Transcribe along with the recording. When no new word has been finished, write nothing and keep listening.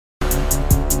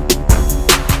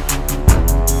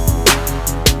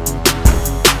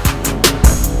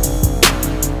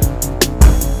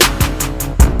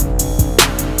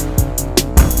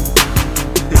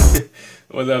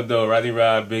What up, though? Roddy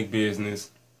Rod, Big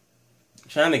Business.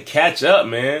 Trying to catch up,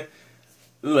 man.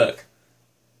 Look.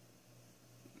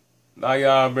 Now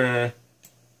y'all been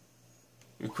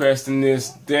requesting this.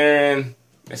 Darren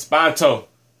Espanto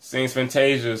sings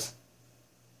Fantasia's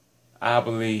I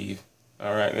Believe.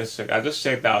 Alright, let's check. I just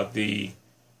checked out the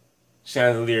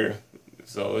Chandelier.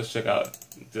 So let's check out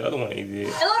the other one he did.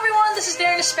 Hello everyone, this is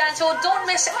Darren Espanto. Don't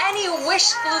miss any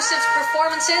Wish-exclusive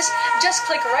performances. Just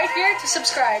click right here to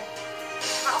subscribe.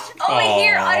 Only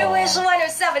here on Wish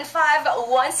 107.5,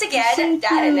 once again,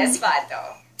 Darren Espanto.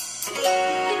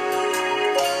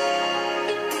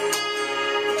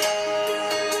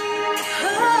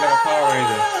 Looking like a Power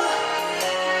Ranger.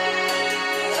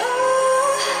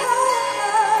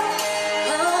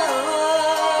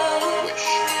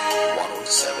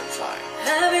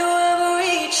 Have you ever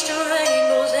reached a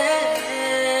rainbow's end?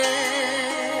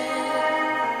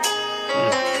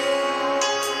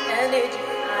 And did you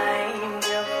find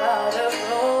your pot of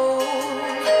gold?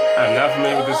 I'm not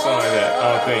familiar with this song like that. I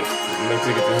don't think. Let me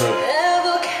take it to hook.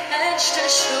 Ever catch the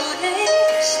shooting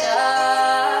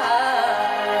star?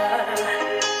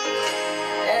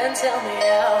 And tell me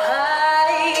how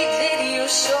high did you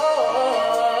soar?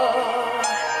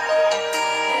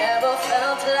 Ever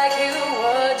felt like you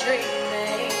were dreaming?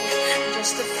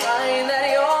 Just to find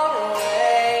that you're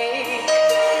awake,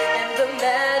 and the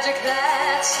magic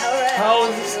that's around. How old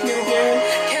is this kid again?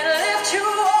 Can lift you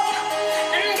up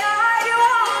and guide you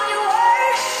on your way.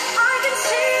 I can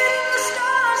see it in the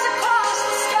stars across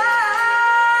the sky.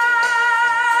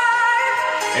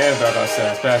 Yeah, it's dark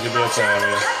outside. It's past your bedtime,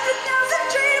 man. 100,000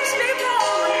 dreams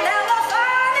before, but never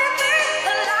finding me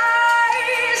the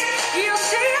lies. You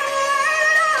see, I'm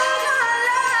waiting all my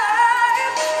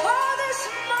life for this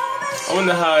moment. I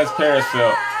wonder how his parents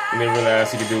felt when they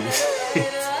realized he could do this.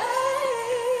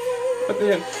 But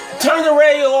then, turn the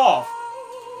radio off.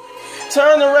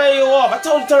 Turn the radio off. I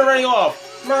told you to turn the radio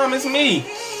off. Mom, it's me.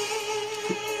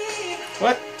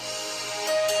 What?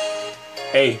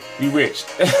 Hey, be rich.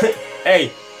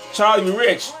 Hey, Charlie, be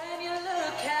rich. When you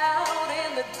look out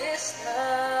in the distance.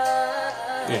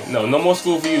 Yeah, no more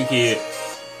school for you, kid.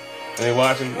 Are they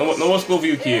watching? No more school for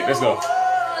you, kid. Let's go.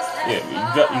 Yeah,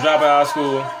 you drop out of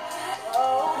school.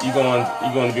 You're going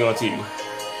to be on TV.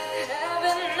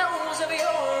 Heaven knows of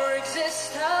your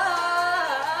existence.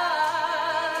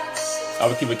 I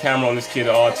would keep a camera on this kid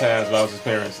at all times if I was his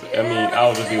parents. I mean, I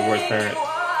would just be the worst parent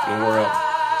in the world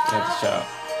to have this child.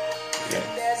 Yeah.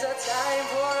 There's a time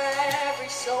for every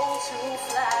soul to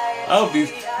fly. I hope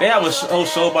they have a whole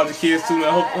show about the kids too.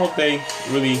 Man. I hope they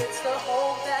really. It's the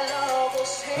hope that love will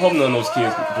save. I hope none of those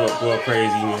kids grow up crazy,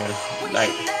 man.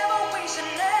 Like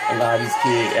a lot of these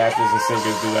kid actors and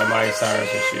singers do, like Miley Cyrus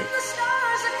and shit.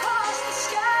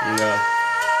 You know,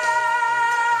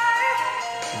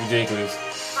 ridiculous.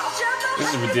 This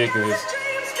is ridiculous.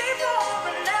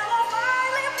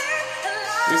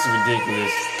 This is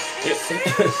ridiculous.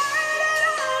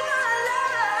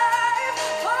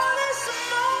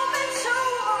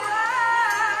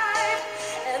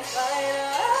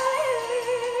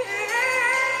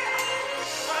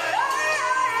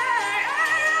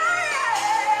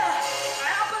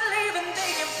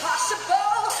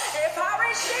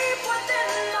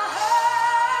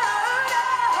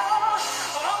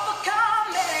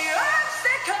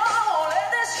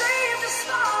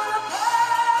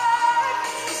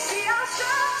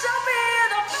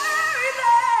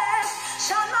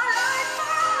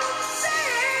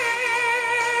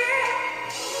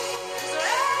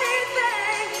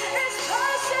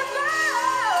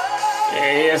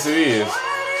 Yes, it is.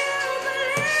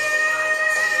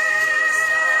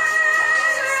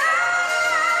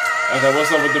 Okay,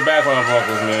 what's up with the background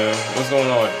vocals, man? What's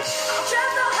going on?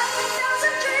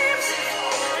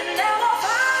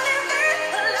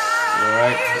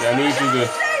 Alright, I need you to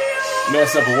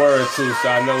mess up a word too, so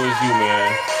I know it's you,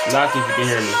 man. Knock if you can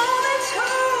hear me.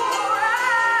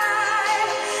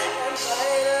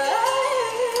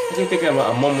 I keep thinking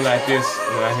about a moment like this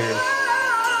when I hear it.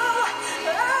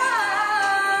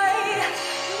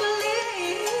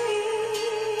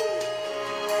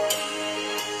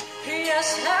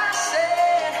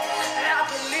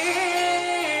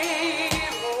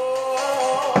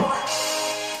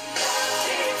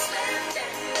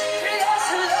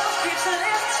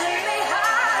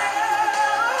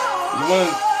 You want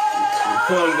to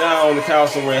put them down on the couch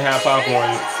somewhere and have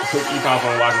popcorn, eat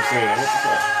popcorn and watch them sing. What the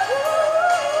fuck?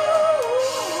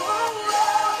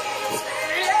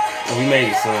 We made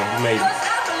it, son. We made it.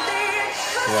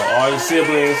 You know, all your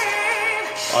siblings,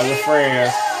 all your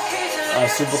friends are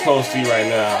super close to you right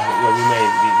now. Yeah, we made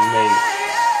it. We made it.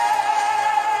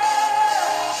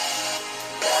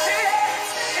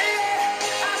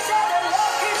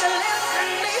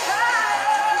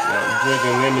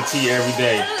 drinking lemon tea every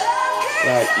day.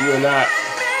 Like, you are not.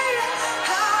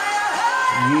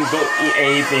 You don't eat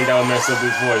anything that will mess up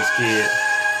his voice, kid.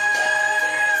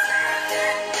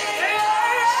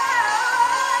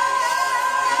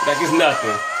 Like it's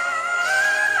nothing.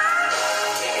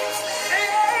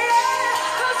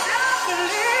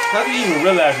 How do you even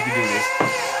realize you can do this?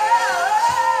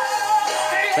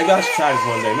 Maybe I should try this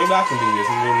one day. Maybe I can do this.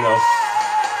 I didn't know.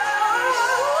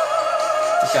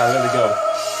 Just gotta let it go.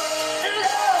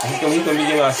 He's gonna be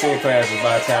in our singing classes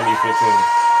by the time he's 15.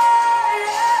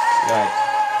 Like,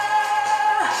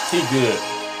 he's good.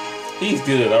 He's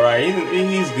good, alright?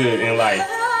 He's good in life.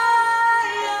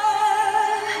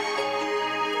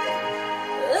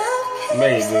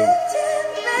 Maybe.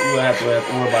 You don't have to worry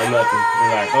about nothing in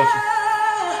life, don't you?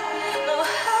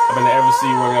 I bet I ever see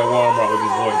you working at Walmart with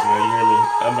his voice, man. You hear me?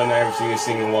 I bet I ever see you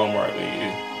singing Walmart.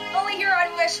 Only here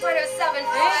on Wish 107.5.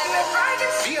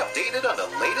 Be updated on the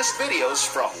latest videos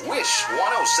from Wish 107.5.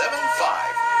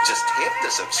 Just hit the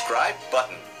subscribe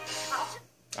button.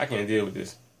 I can't deal with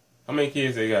this. How many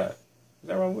kids they got? Is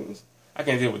that wrong with this? I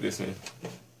can't deal with this, man.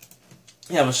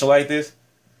 You have a show like this?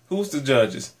 Who's the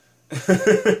judges?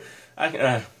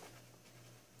 I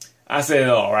said it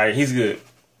all, right? He's good.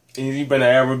 He better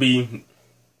ever be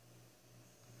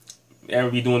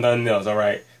doing nothing else, all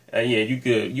right? Yeah, you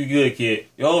good. You good, kid.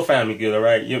 Your whole family good, all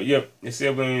right? Your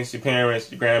siblings, your parents,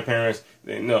 your grandparents.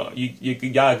 No,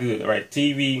 y'all good, all right?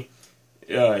 TV,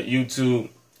 YouTube,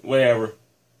 whatever.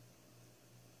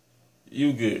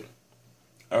 You good.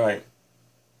 All right.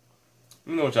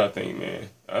 You know what y'all think, man.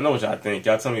 I know what y'all think.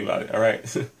 Y'all tell me about it, all right?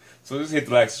 So just hit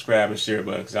the like, subscribe, and share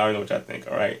button, because I already know what y'all think,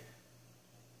 all right?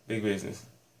 Big business.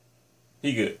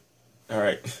 He good. All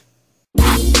right.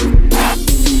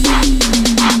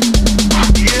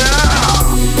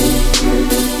 Yeah!